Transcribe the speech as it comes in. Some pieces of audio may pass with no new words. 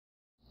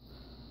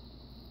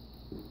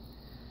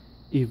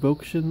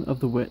Evocation of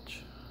the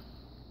Witch.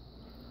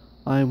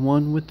 I am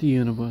one with the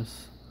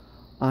universe.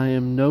 I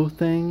am no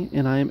thing,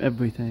 and I am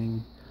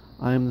everything.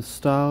 I am the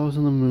stars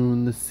and the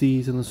moon, the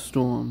seas and the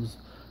storms,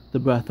 the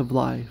breath of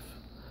life,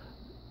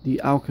 the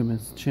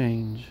alchemist's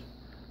change,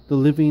 the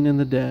living and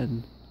the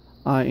dead.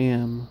 I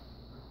am.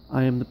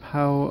 I am the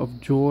power of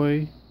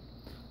joy.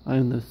 I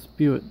am the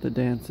spirit that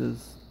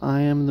dances. I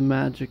am the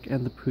magic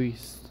and the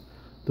priest,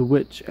 the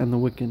witch and the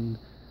Wiccan,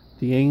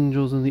 the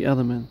angels and the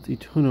elements,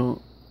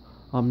 eternal,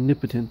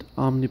 omnipotent,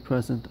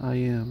 omnipresent. I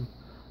am.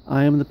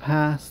 I am the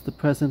past, the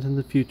present, and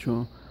the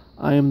future.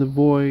 I am the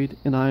void,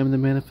 and I am the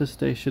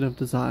manifestation of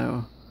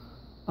desire.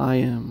 I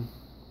am.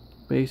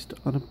 Based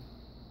on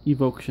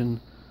Evocation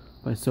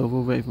by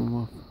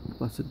Ravenwolf.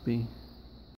 Blessed be.